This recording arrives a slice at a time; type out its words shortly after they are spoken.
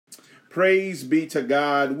Praise be to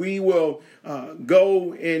God. We will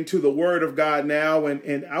go into the Word of God now,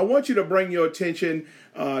 and I want you to bring your attention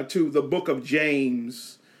to the book of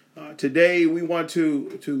James. Today we want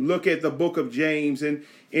to look at the book of James, and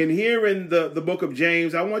here in the book of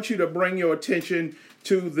James, I want you to bring your attention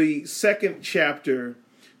to the second chapter,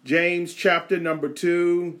 James chapter number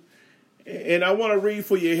 2, and I want to read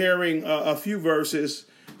for your hearing a few verses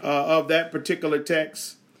of that particular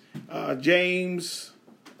text. James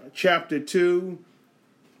chapter 2,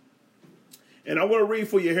 and I want to read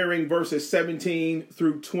for your hearing verses 17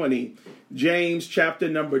 through 20. James chapter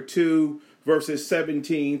number 2, verses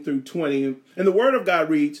 17 through 20. And the word of God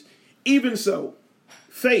reads, "Even so,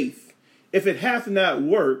 faith, if it hath not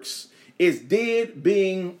works, is dead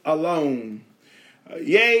being alone.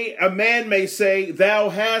 Yea, a man may say, Thou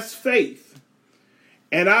hast faith,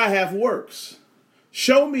 and I have works.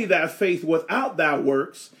 Show me thy faith without thy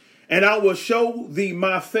works, and I will show thee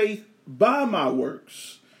my faith by my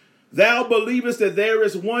works. Thou believest that there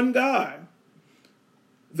is one God.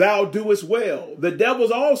 Thou doest well. The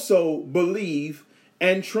devils also believe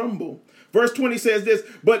and tremble." Verse 20 says this,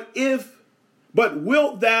 But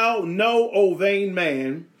wilt thou know, O vain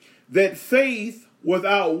man, that faith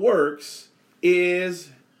without works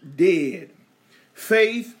is dead.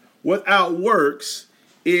 Faith without works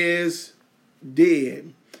is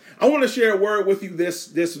dead. I want to share a word with you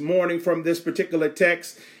this morning from this particular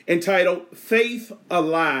text entitled Faith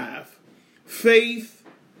Alive. Faith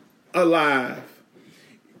alive.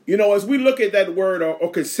 You know, as we look at that word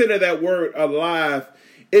or consider that word alive,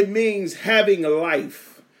 it means having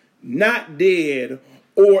life, not dead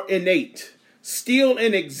or innate, still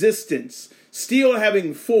in existence, still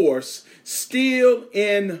having force, still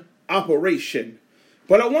in operation.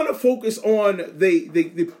 But I want to focus on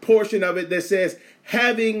the portion of it that says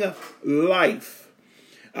having life.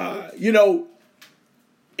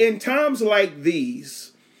 In times like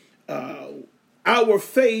these, our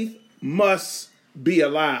faith must be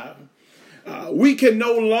alive. We can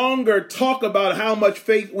no longer talk about how much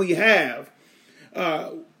faith we have.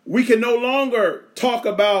 We can no longer talk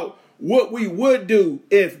about what we would do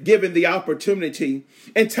if given the opportunity.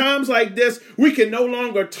 In times like this, we can no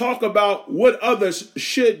longer talk about what others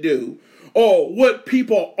should do or what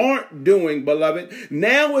people aren't doing, beloved.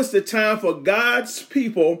 Now is the time for God's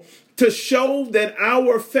people to show that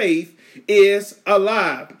our faith is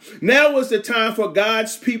alive. Now is the time for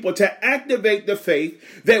God's people to activate the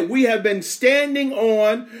faith that we have been standing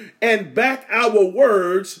on and back our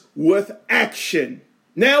words with action.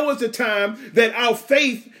 Now is the time that our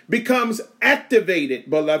faith becomes activated,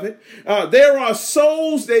 beloved. There are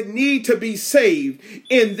souls that need to be saved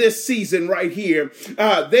in this season right here.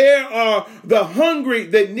 There are the hungry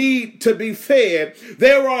that need to be fed.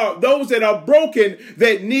 There are those that are broken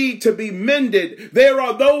that need to be mended. There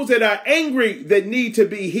are those that are angry that need to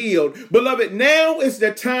be healed. Beloved, now is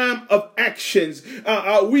the time of actions.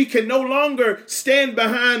 We can no longer stand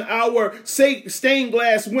behind our stained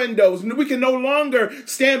glass windows. We can no longer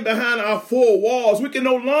stand behind our four walls. We can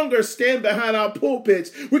no longer stand behind our pulpits.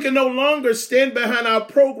 We can no longer stand behind our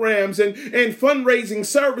programs and fundraising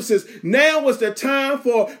services. Now is the time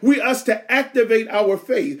for us to activate our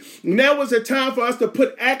faith. Now is the time for us to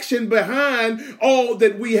put action behind all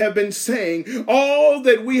that we have been saying, all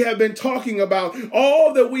that we have been talking about,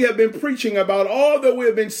 all that we have been preaching about, all that we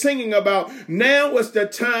have been singing about. Now is the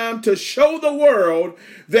time to show the world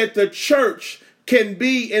that the church can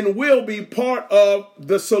be and will be part of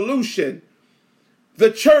the solution.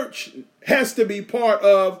 The church has to be part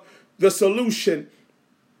of the solution.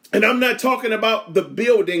 And I'm not talking about the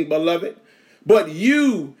building, beloved, but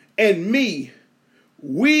you and me,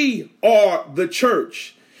 we are the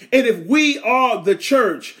church. And if we are the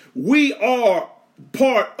church, we are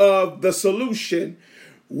part of the solution.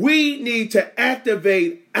 We need to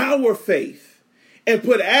activate our faith and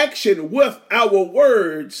put action with our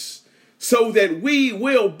words so that we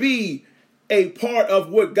will be a part of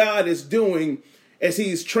what God is doing as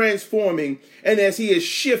he's transforming and as he is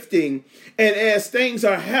shifting and as things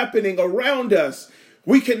are happening around us.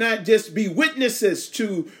 We cannot just be witnesses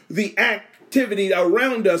to the activity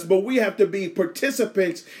around us, but we have to be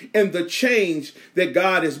participants in the change that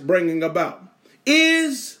God is bringing about.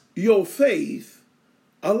 Is your faith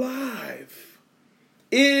alive?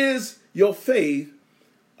 Is your faith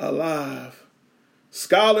alive?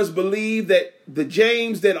 Scholars believe that the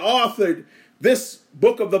James that authored this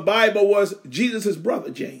book of the Bible was Jesus'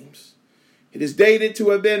 brother James. It is dated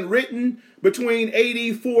to have been written between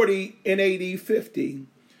AD 40 and AD 50,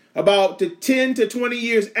 about 10 to 20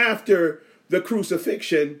 years after the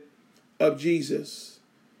crucifixion of Jesus.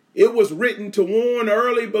 It was written to warn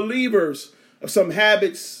early believers of some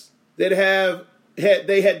habits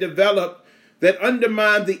they had developed that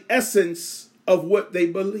undermine the essence of what they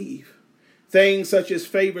believe. Things such as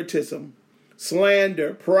favoritism,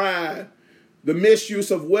 slander, pride, the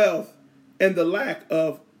misuse of wealth, and the lack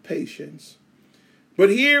of patience. But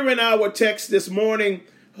here in our text this morning,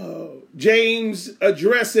 James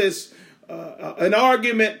addresses an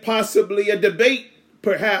argument, possibly a debate,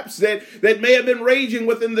 perhaps, that may have been raging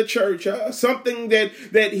within the church, something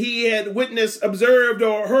that he had witnessed, observed,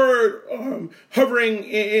 or heard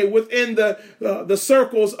hovering within the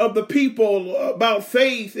circles of the people about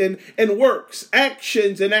faith and works,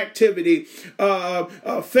 actions and activity,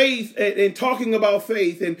 faith and talking about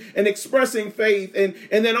faith and expressing faith,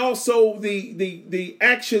 and then also the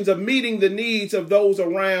actions of meeting the needs of those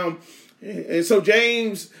around. And so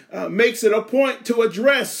James makes it a point to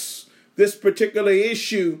address this particular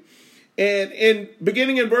issue. And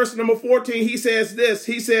beginning in verse number 14, he says this.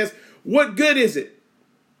 He says, "What good is it,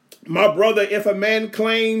 my brother, if a man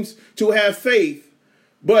claims to have faith,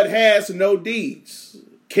 but has no deeds?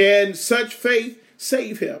 Can such faith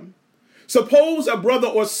save him? Suppose a brother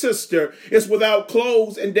or sister is without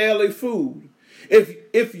clothes and daily food.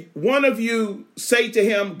 If one of you say to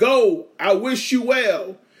him, 'Go, I wish you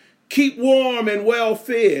well, keep warm and well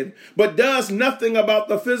fed,' but does nothing about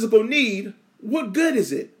the physical need, what good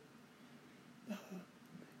is it?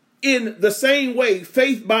 In the same way,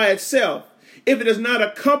 faith by itself, if it is not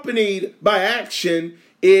accompanied by action,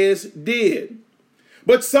 is dead.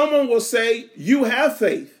 But someone will say, 'You have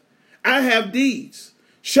faith, I have deeds.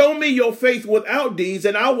 Show me your faith without deeds,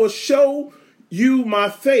 and I will show you my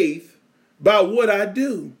faith by what I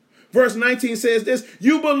do.'" Verse 19 says this,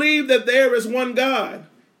 "You believe that there is one God.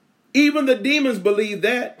 Even the demons believe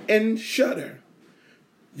that and shudder.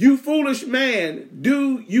 You foolish man,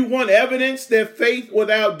 do you want evidence that faith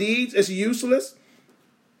without deeds is useless?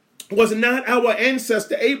 Was not our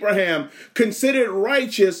ancestor Abraham considered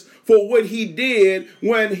righteous for what he did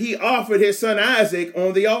when he offered his son Isaac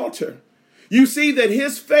on the altar? You see that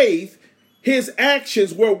his faith, his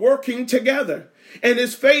actions were working together, and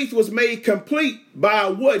his faith was made complete by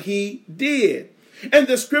what he did. And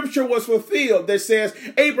the scripture was fulfilled that says,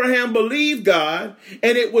 Abraham believed God,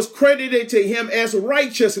 and it was credited to him as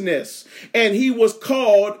righteousness, and he was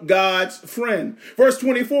called God's friend." Verse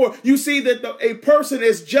 24, you see that a person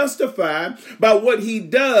is justified by what he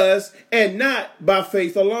does and not by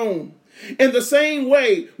faith alone. In the same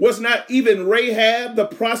way, was not even Rahab the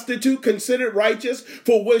prostitute considered righteous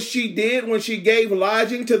for what she did when she gave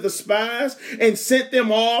lodging to the spies and sent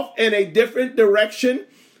them off in a different direction?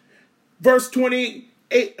 Verse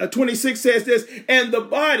 26 says this, "And the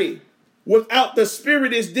body without the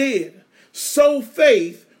spirit is dead. So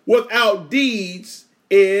faith without deeds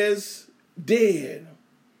is dead."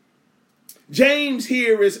 James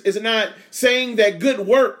here is not saying that good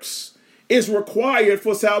works is required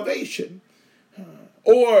for salvation,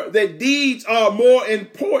 or that deeds are more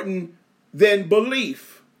important than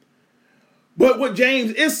belief. But what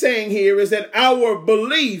James is saying here is that our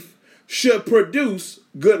belief should produce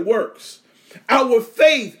good works. Our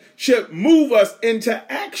faith should move us into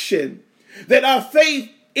action. That our faith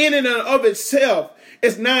in and of itself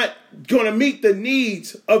is not going to meet the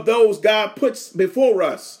needs of those God puts before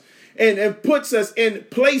us and puts us in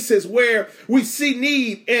places where we see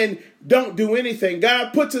need and don't do anything.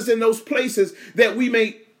 God puts us in those places that we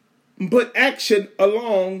may put action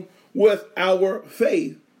along with our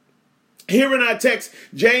faith. Here in our text,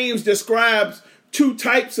 James describes two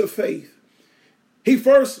types of faith. He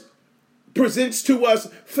first presents to us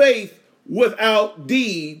faith without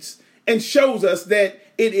deeds and shows us that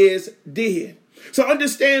it is dead. So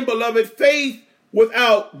understand, beloved, faith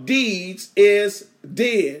without deeds is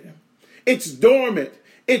dead. It's dormant.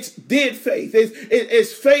 It's dead faith.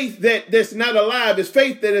 It's faith that's not alive. It's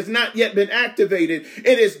faith that has not yet been activated.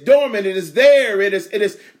 It is dormant. It is there. It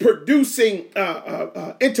is producing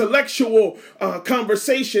intellectual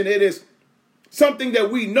conversation. It is something that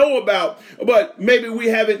we know about, but maybe we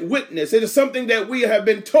haven't witnessed. It is something that we have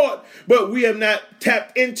been taught, but we have not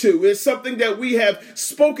tapped into. It's something that we have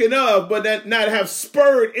spoken of, but that not have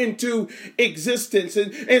spurred into existence.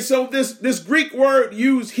 And so this Greek word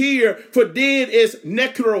used here for dead is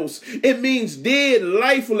nekros. It means dead,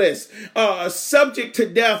 lifeless, subject to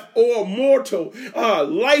death or mortal,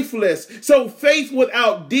 lifeless. So faith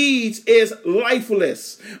without deeds is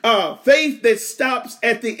lifeless. Faith that stops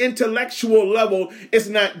at the intellectual level level is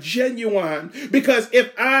not genuine. Because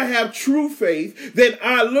if I have true faith, then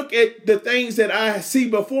I look at the things that I see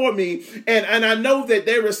before me, and I know that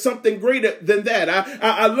there is something greater than that.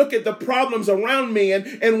 I look at the problems around me,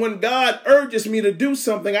 and when God urges me to do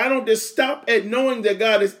something, I don't just stop at knowing that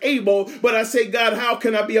God is able, but I say, God, how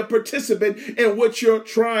can I be a participant in what you're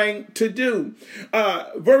trying to do?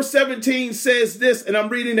 Verse 17 says this, and I'm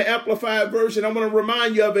reading the Amplified Version. I'm going to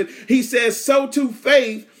remind you of it. He says, so too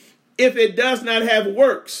faith, if it does not have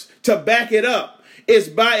works to back it up, is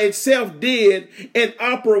by itself dead,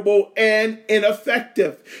 inoperable, and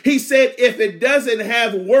ineffective. He said if it doesn't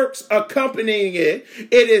have works accompanying it,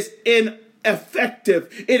 it is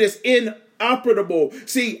ineffective. It is inoperable.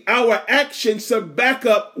 See, our actions should back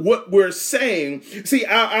up what we're saying. See,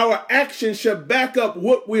 our actions should back up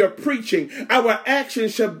what we are preaching. Our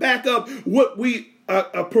actions should back up what we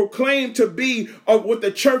proclaim to be what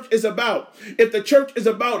the church is about. If the church is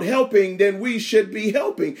about helping, then we should be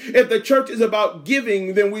helping. If the church is about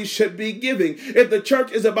giving, then we should be giving. If the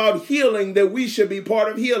church is about healing, then we should be part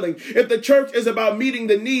of healing. If the church is about meeting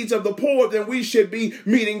the needs of the poor, then we should be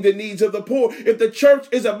meeting the needs of the poor. If the church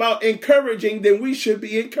is about encouraging, then we should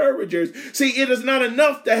be encouragers. See, it is not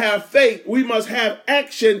enough to have faith. We must have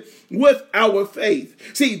action with our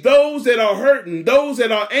faith. See, those that are hurting, those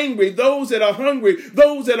that are angry, those that are hungry,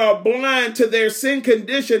 those that are blind to their sin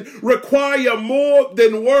condition require more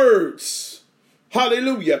than words.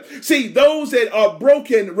 Hallelujah. See, those that are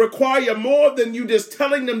broken require more than you just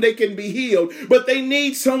telling them they can be healed, but they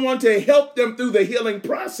need someone to help them through the healing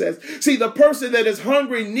process. See, the person that is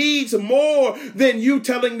hungry needs more than you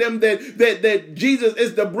telling them that Jesus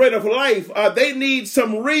is the bread of life. They need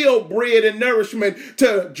some real bread and nourishment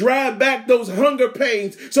to drive back those hunger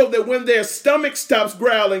pains so that when their stomach stops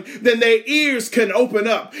growling, then their ears can open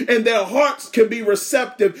up and their hearts can be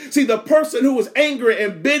receptive. See, the person who is angry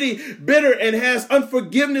and bitter and has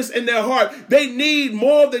unforgiveness in their heart, they need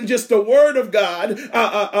more than just the word of God,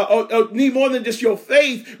 need more than just your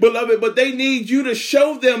faith, beloved, but they need you to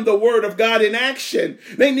show them the word of God in action.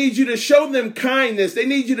 They need you to show them kindness. They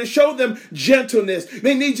need you to show them gentleness.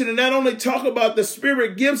 They need you to not only talk about the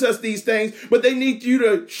Spirit gives us these things, but they need you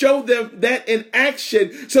to show them that in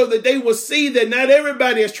action so that they will see that not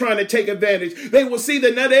everybody is trying to take advantage. They will see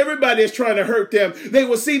that not everybody is trying to hurt them. They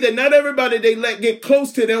will see that not everybody they let get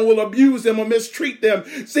close to them will abuse them or mistreat them.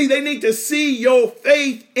 See, they need to see your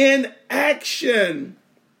faith in action.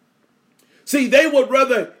 See, they would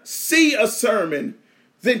rather see a sermon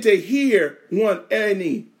than to hear one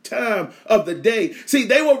any time of the day. See,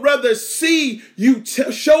 they would rather see you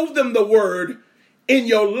show them the word in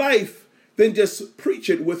your life than just preach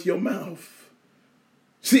it with your mouth.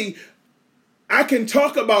 See, I can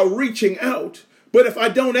talk about reaching out, but if I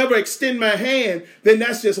don't ever extend my hand, then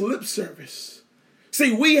that's just lip service.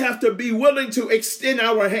 See, we have to be willing to extend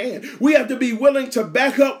our hand. We have to be willing to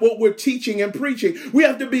back up what we're teaching and preaching. We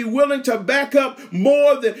have to be willing to back up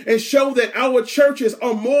more than and show that our churches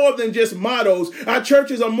are more than just mottos. Our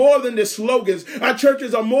churches are more than just slogans. Our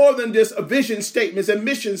churches are more than just vision statements and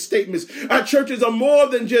mission statements. Our churches are more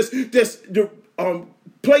than just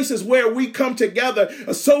places where we come together,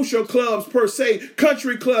 social clubs per se,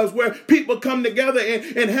 country clubs where people come together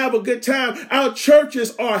and have a good time. Our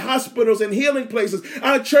churches are hospitals and healing places.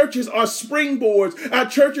 Our churches are springboards. Our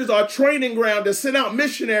churches are training ground to send out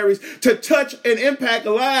missionaries to touch and impact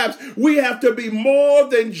lives. We have to be more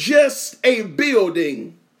than just a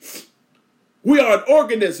building. We are an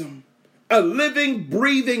organism, a living,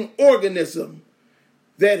 breathing organism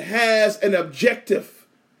that has an objective,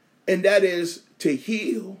 and that is to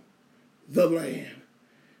heal the land,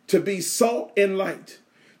 to be salt and light,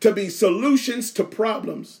 to be solutions to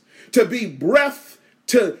problems, to be breath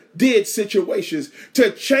to dead situations, to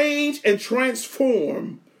change and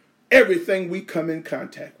transform everything we come in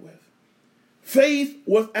contact with. Faith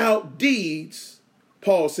without deeds,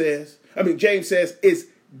 James says, is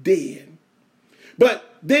dead.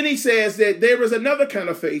 But then he says that there is another kind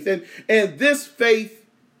of faith, and this faith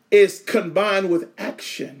is combined with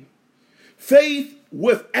action. Faith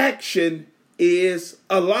with action is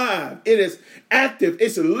alive. It is active.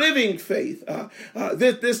 It's living faith.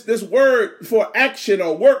 This word for action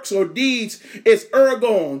or works or deeds is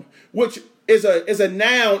ergon, which is a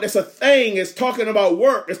noun. It's a thing. It's talking about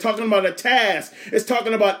work. It's talking about a task. It's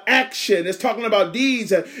talking about action. It's talking about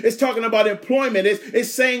deeds. It's talking about employment.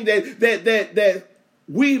 It's saying that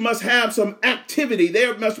we must have some activity.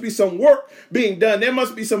 There must be some work being done. There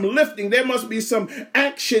must be some lifting. There must be some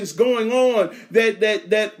actions going on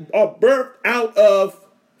that are birthed out of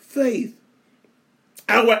faith.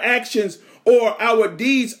 Our actions or our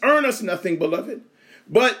deeds earn us nothing, beloved,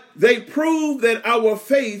 but they prove that our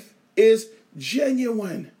faith is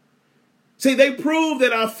genuine. See, they prove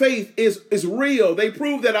that our faith is real. They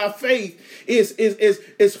prove that our faith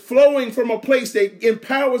is flowing from a place that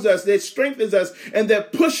empowers us, that strengthens us, and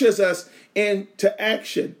that pushes us into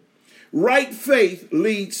action. Right faith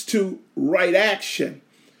leads to right action.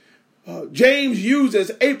 James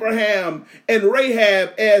uses Abraham and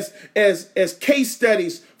Rahab as case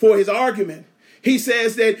studies for his argument. He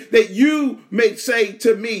says that you may say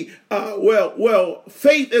to me, well,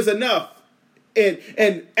 faith is enough.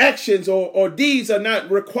 And actions or deeds are not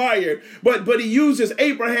required. But he uses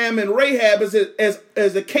Abraham and Rahab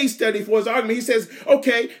as a case study for his argument. He says,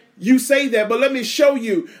 okay, you say that, but let me show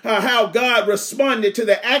you how God responded to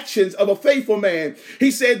the actions of a faithful man.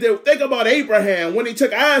 He said that, think about Abraham when he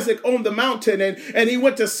took Isaac on the mountain and he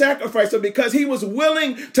went to sacrifice him because he was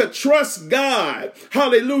willing to trust God.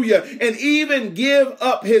 Hallelujah. And even give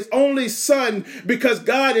up his only son because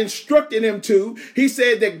God instructed him to. He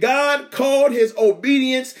said that God called his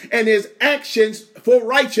obedience and his actions for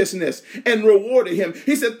righteousness and rewarded him.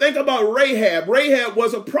 He said, think about Rahab. Rahab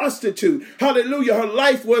was a prostitute. Hallelujah. Her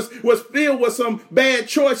life was filled with some bad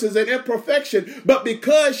choices and imperfection. But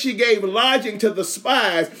because she gave lodging to the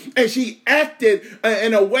spies and she acted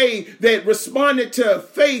in a way that responded to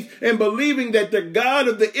faith and believing that the God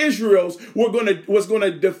of the Israels was going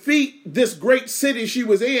to defeat this great city she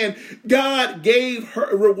was in, God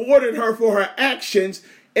rewarded her for her actions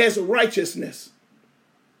as righteousness.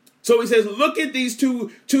 So he says, look at these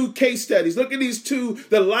two case studies. Look at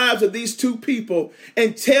the lives of these two people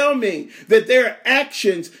and tell me that their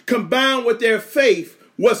actions combined with their faith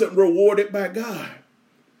wasn't rewarded by God.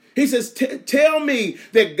 He says, tell me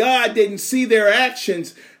that God didn't see their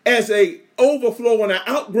actions as an overflow and an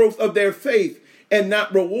outgrowth of their faith and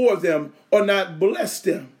not reward them or not bless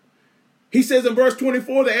them. He says in verse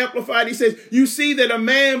 24, the Amplified, he says, you see that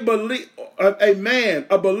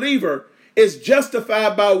a believer is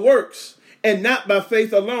justified by works and not by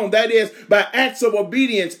faith alone. That is, by acts of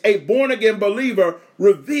obedience, a born-again believer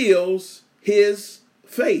reveals his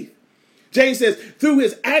faith. James says, through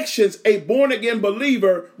his actions, a born-again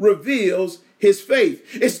believer reveals his faith.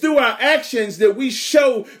 It's through our actions that we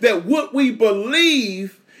show that what we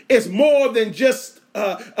believe is more than just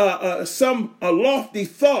some lofty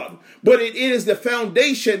thought, but it is the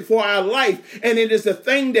foundation for our life, and it is the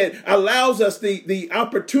thing that allows us the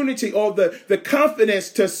opportunity or the confidence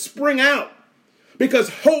to spring out. Because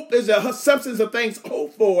hope is a substance of things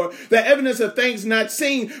hoped for, the evidence of things not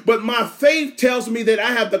seen. But my faith tells me that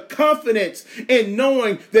I have the confidence in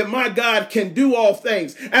knowing that my God can do all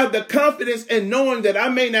things. I have the confidence in knowing that I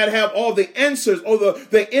may not have all the answers or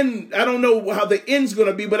the end. I don't know how the end's going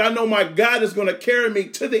to be, but I know my God is going to carry me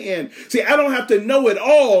to the end. See, I don't have to know it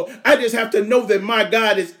all. I just have to know that my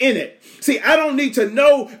God is in it. See, I don't need to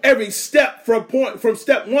know every step from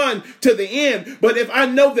step one to the end. But if I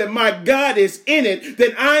know that my God is in it,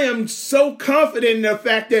 then I am so confident in the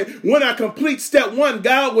fact that when I complete step one,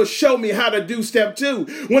 God will show me how to do step two.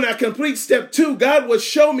 When I complete step two, God will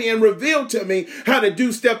show me and reveal to me how to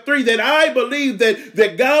do step three. That I believe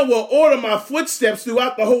that God will order my footsteps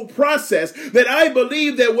throughout the whole process. That I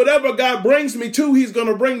believe that whatever God brings me to, he's going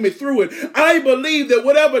to bring me through it. I believe that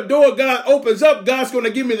whatever door God opens up, God's going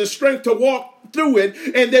to give me the strength to walk through it,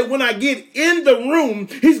 and that when I get in the room,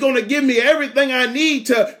 he's going to give me everything I need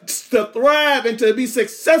to thrive and to be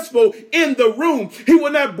successful in the room. He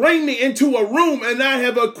will not bring me into a room and not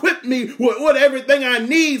have equipped me with everything I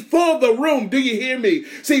need for the room. Do you hear me?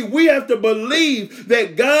 See, we have to believe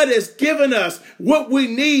that God has given us what we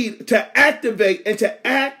need to activate and to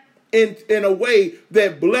act in a way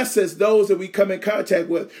that blesses those that we come in contact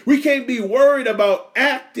with. We can't be worried about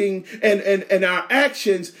acting and our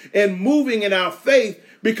actions and moving in our faith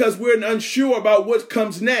because we're unsure about what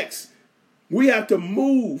comes next. We have to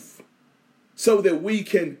move so that we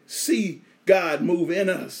can see God move in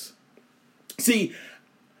us. See,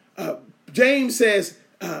 James says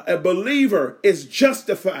a believer is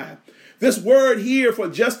justified. This word here for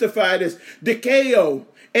justified is dikeo,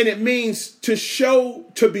 and it means to show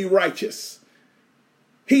to be righteous.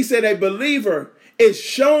 He said a believer is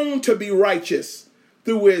shown to be righteous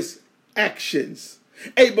through his actions.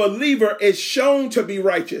 A believer is shown to be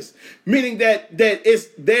righteous, meaning that it's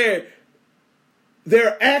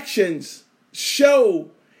their actions show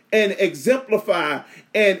and exemplify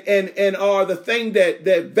and are the thing that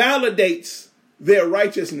validates their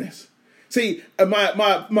righteousness. See,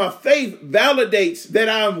 my faith validates that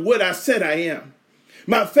I'm what I said I am.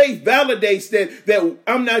 My faith validates that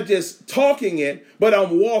I'm not just talking it, but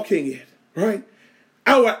I'm walking it, right?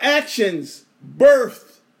 Our actions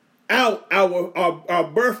birth out are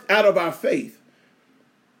birthed out of our faith.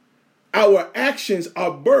 Our actions are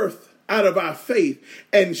birthed out of our faith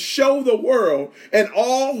and show the world and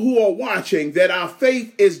all who are watching that our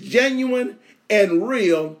faith is genuine and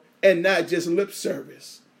real and not just lip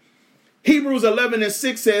service. Hebrews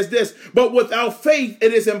 11:6 says this, but without faith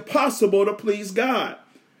it is impossible to please God.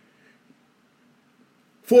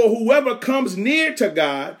 For whoever comes near to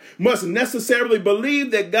God must necessarily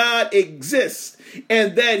believe that God exists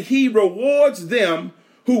and that he rewards them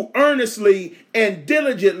who earnestly and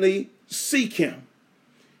diligently seek him.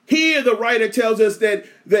 Here the writer tells us that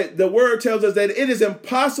the word tells us that it is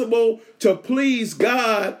impossible to please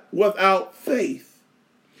God without faith.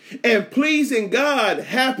 And pleasing God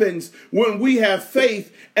happens when we have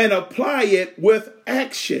faith and apply it with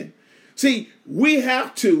action. See, we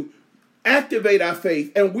have to activate our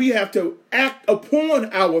faith and we have to act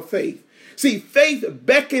upon our faith. See, faith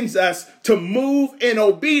beckons us to move in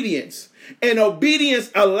obedience, and obedience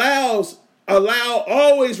always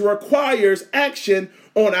requires action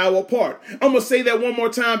on our part. I'm going to say that one more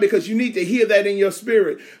time because you need to hear that in your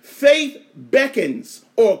spirit. Faith beckons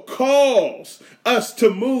or calls us to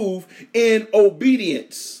move in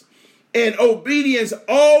obedience, and obedience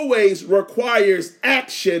always requires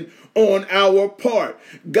action on our part.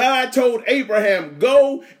 God told Abraham,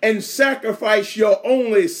 go and sacrifice your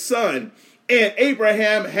only son. And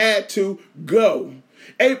Abraham had to go.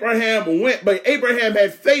 Abraham went, but Abraham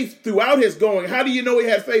had faith throughout his going. How do you know he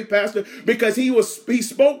had faith, Pastor? Because he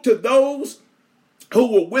spoke to those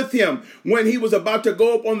who were with him when he was about to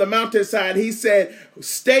go up on the mountainside. He said,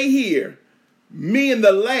 stay here. Me and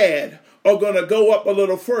the lad are going to go up a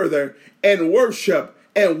little further and worship,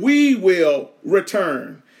 and we will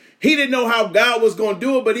return. He didn't know how God was going to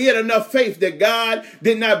do it, but he had enough faith that God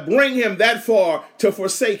did not bring him that far to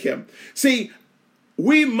forsake him. See,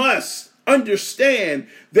 we must understand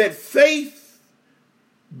that faith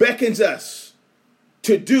beckons us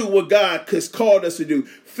to do what God has called us to do.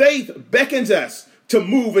 Faith beckons us to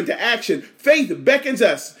move into action. Faith beckons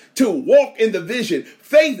us to walk in the vision.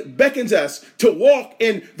 Faith beckons us to walk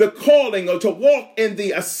in the calling or to walk in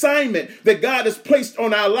the assignment that God has placed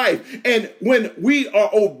on our life. And when we are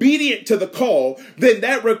obedient to the call, then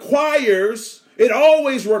that it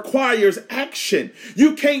always requires action.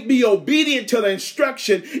 You can't be obedient to the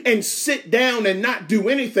instruction and sit down and not do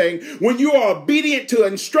anything. When you are obedient to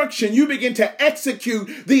instruction, you begin to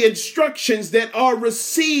execute the instructions that are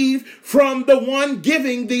received from the one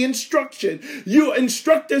giving the instruction. You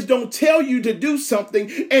instructors don't tell you to do something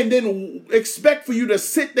and then expect for you to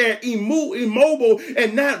sit there immobile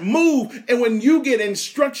and not move. And when you get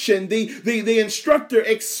instruction, the instructor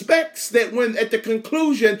expects that when at the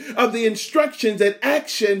conclusion of the instruction, that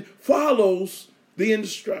action follows the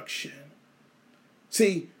instruction.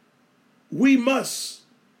 See, we must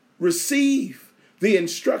receive the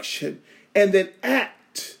instruction and then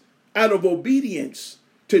act out of obedience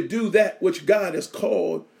to do that which God has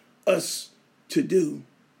called us to do.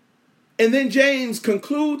 And then James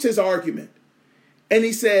concludes his argument and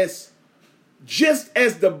he says, just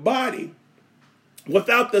as the body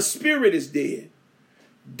without the spirit is dead,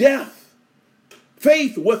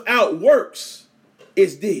 faith without works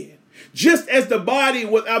is dead. Just as the body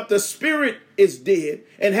without the spirit is dead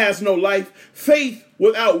and has no life, faith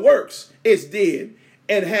without works is dead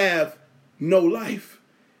and have no life.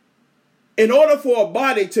 In order for a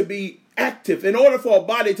body to be active, in order for a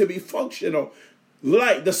body to be functional,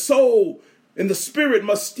 like the soul and the spirit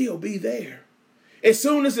must still be there. As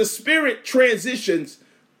soon as the spirit transitions,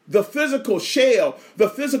 the physical shell, the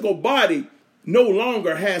physical body no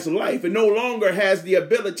longer has life and no longer has the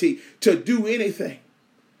ability to do anything.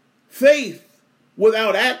 Faith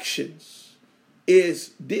without actions is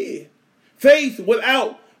dead. Faith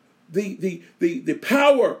without the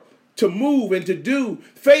power to move and to do,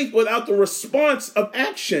 faith without the response of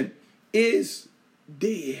action is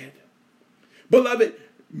dead. Beloved,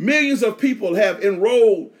 millions of people have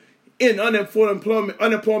enrolled in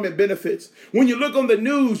unemployment benefits. When you look on the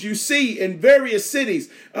news, you see in various cities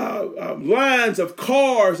lines of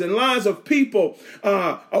cars and lines of people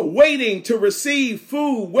waiting to receive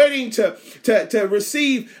food, waiting to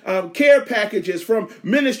receive care packages from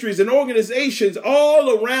ministries and organizations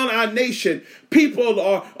all around our nation. People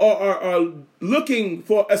are looking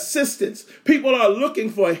for assistance. People are looking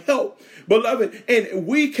for help. Beloved, and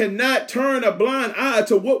we cannot turn a blind eye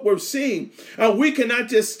to what we're seeing. We cannot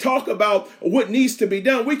just talk about what needs to be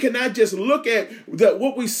done. We cannot just look at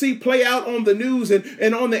what we see play out on the news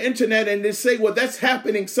and on the internet and just say, well, that's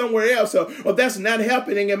happening somewhere else, or that's not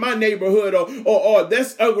happening in my neighborhood, or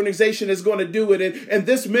this organization is going to do it, and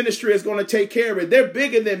this ministry is going to take care of it. They're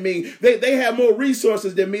bigger than me. They have more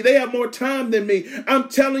resources than me. They have more time than me. I'm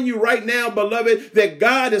telling you right now, beloved, that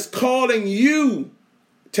God is calling you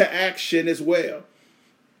to action as well.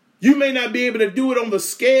 You may not be able to do it on the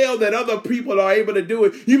scale that other people are able to do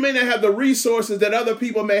it. You may not have the resources that other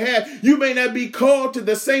people may have. You may not be called to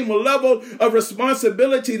the same level of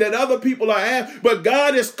responsibility that other people are at, but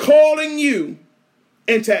God is calling you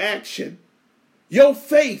into action. Your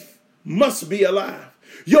faith must be alive.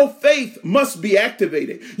 Your faith must be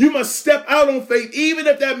activated. You must step out on faith, even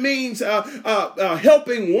if that means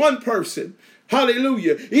helping one person.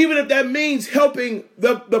 Hallelujah. Even if that means helping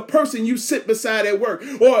the person you sit beside at work.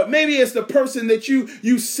 Or maybe it's the person that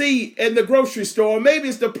you see in the grocery store. Or maybe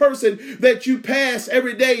it's the person that you pass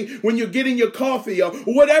every day when you're getting your coffee. Or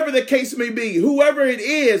whatever the case may be. Whoever it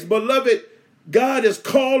is, beloved, God is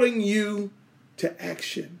calling you to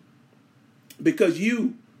action. Because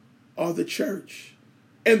you are the church.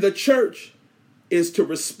 And the church is to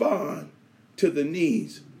respond to the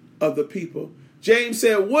needs of the people. James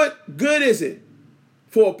said, what good is it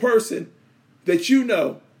for a person that you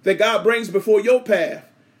know that God brings before your path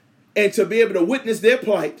and to be able to witness their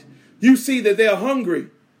plight? You see that they're hungry.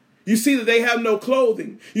 You see that they have no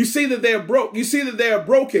clothing. You see that they're broke. You see that they're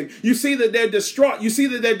broken. You see that they're distraught. You see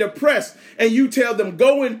that they're depressed. And you tell them,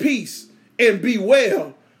 go in peace and be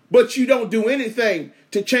well. But you don't do anything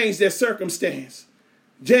to change their circumstance.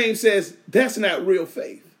 James says, that's not real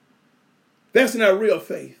faith. That's not real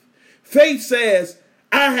faith. Faith says,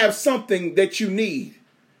 I have something that you need,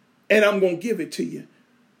 and I'm going to give it to you.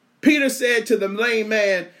 Peter said to the lame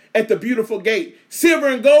man at the beautiful gate, silver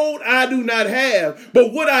and gold I do not have,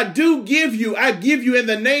 but what I do give you, I give you in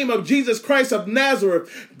the name of Jesus Christ of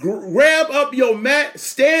Nazareth. Grab up your mat,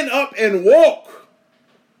 stand up and walk.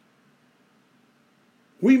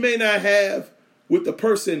 We may not have what the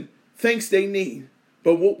person thinks they need,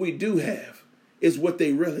 but what we do have is what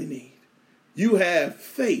they really need. You have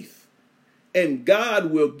faith, and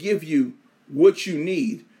God will give you what you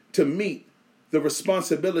need to meet the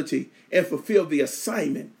responsibility and fulfill the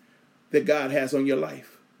assignment that God has on your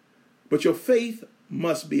life. But your faith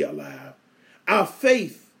must be alive. Our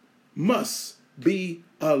faith must be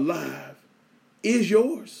alive. Is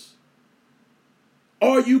yours?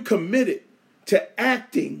 Are you committed to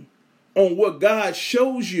acting on what God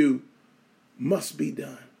shows you must be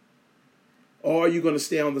done? Or are you going to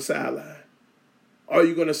stay on the sideline? Are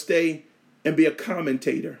you going to stay and be a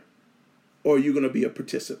commentator? Or are you going to be a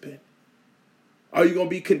participant? Are you going to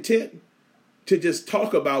be content to just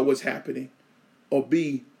talk about what's happening or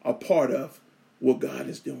be a part of what God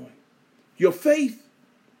is doing? Your faith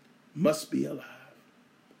must be alive.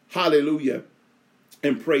 Hallelujah.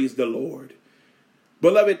 And praise the Lord.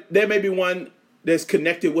 Beloved, there may be one that's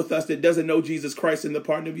connected with us that doesn't know Jesus Christ and the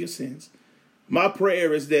pardon of your sins. My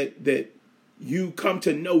prayer is that you come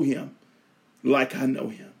to know him like I know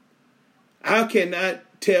him. I cannot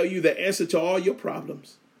tell you the answer to all your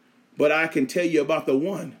problems, but I can tell you about the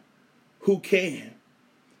one who can.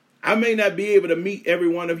 I may not be able to meet every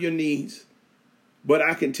one of your needs, but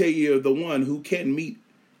I can tell you the one who can meet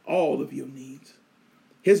all of your needs.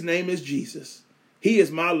 His name is Jesus. He is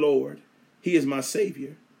my Lord. He is my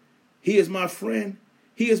Savior. He is my friend.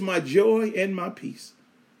 He is my joy and my peace.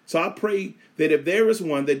 So I pray that if there is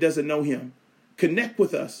one that doesn't know him, connect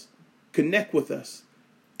with us. Connect with us.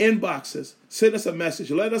 Inbox us. Send us a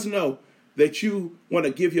message. Let us know that you want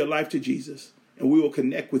to give your life to Jesus, and we will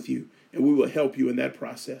connect with you, and we will help you in that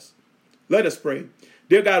process. Let us pray.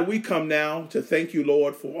 Dear God, we come now to thank you,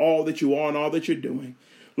 Lord, for all that you are and all that you're doing.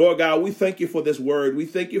 Lord God, we thank you for this word. We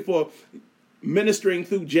thank you for ministering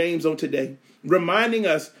through James on today, reminding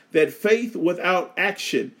us that faith without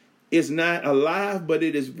action is not alive, but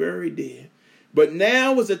it is very dead. But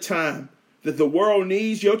now is a time that the world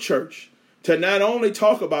needs your church to not only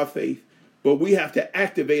talk about faith, but we have to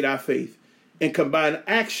activate our faith and combine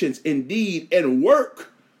actions in deed and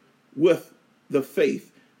work with the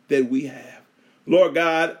faith that we have. Lord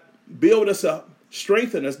God, build us up,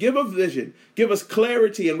 strengthen us, give us vision, give us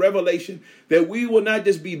clarity and revelation that we will not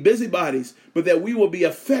just be busybodies, but that we will be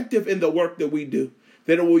effective in the work that we do,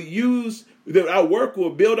 that it will use, that our work will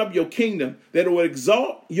build up your kingdom, that it will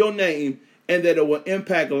exalt your name, and that it will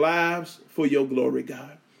impact lives for your glory,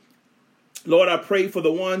 God. Lord, I pray for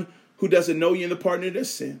the one who doesn't know you in the pardon of their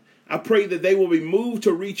sin. I pray that they will be moved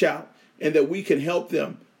to reach out and that we can help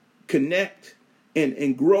them connect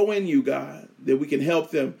and grow in you, God, that we can help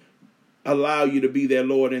them allow you to be their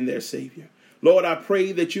Lord and their Savior. Lord, I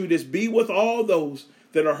pray that you just be with all those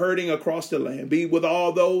that are hurting across the land. Be with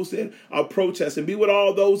all those that are protesting. Be with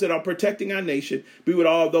all those that are protecting our nation. Be with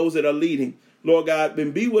all those that are leading. Lord God,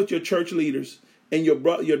 and be with your church leaders and your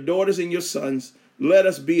daughters and your sons. Let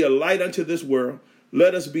us be a light unto this world.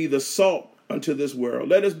 Let us be the salt unto this world.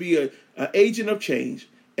 Let us be an agent of change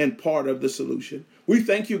and part of the solution. We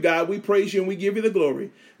thank you, God. We praise you and we give you the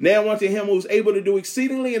glory. Now unto him who is able to do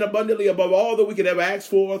exceedingly and abundantly above all that we could ever ask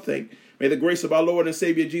for or think. May the grace of our Lord and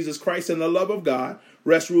Savior Jesus Christ and the love of God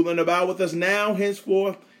rest, rule, and abide with us now,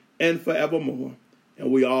 henceforth, and forevermore.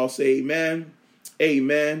 And we all say amen,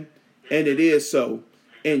 amen, and it is so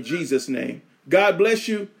in Jesus' name. God bless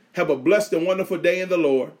you. Have a blessed and wonderful day in the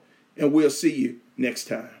Lord, and we'll see you next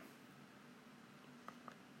time.